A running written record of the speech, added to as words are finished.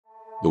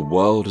The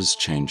world is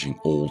changing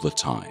all the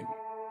time.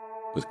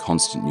 With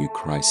constant new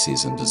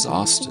crises and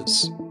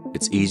disasters,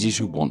 it's easy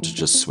to want to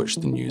just switch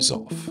the news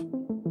off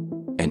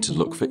and to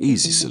look for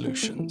easy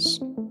solutions.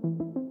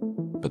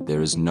 But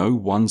there is no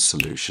one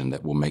solution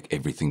that will make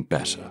everything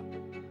better.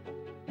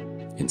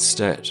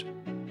 Instead,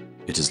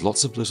 it is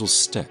lots of little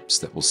steps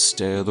that will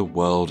steer the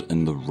world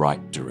in the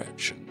right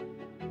direction.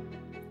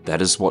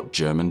 That is what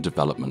German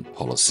development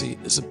policy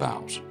is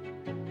about.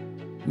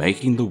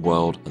 Making the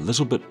world a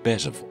little bit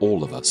better for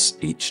all of us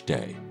each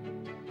day.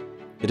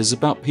 It is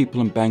about people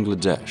in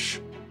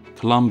Bangladesh,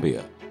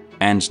 Colombia,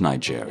 and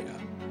Nigeria.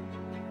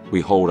 We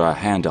hold our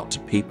hand out to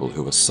people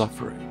who are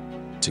suffering.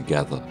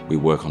 Together, we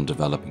work on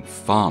developing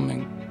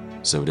farming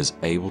so it is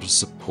able to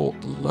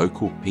support the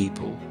local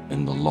people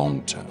in the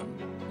long term.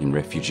 In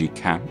refugee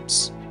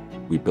camps,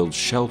 we build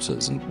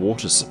shelters and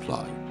water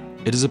supply.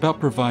 It is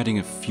about providing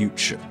a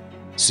future,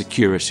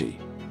 security,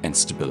 and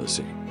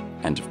stability.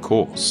 And of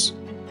course,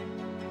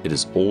 it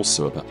is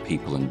also about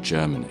people in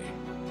Germany,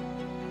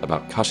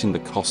 about cutting the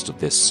cost of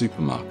their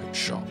supermarket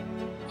shop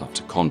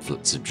after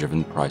conflicts have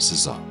driven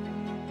prices up.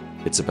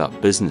 It's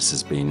about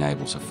businesses being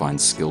able to find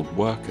skilled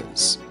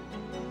workers.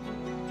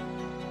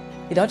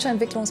 Die deutsche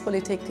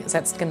Entwicklungspolitik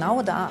setzt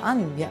genau da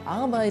an. Wir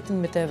arbeiten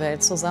mit der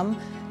Welt zusammen,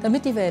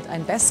 damit die Welt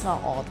ein besserer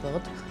Ort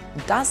wird.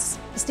 Und das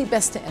ist die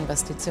beste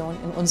Investition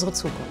in unsere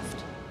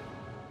Zukunft.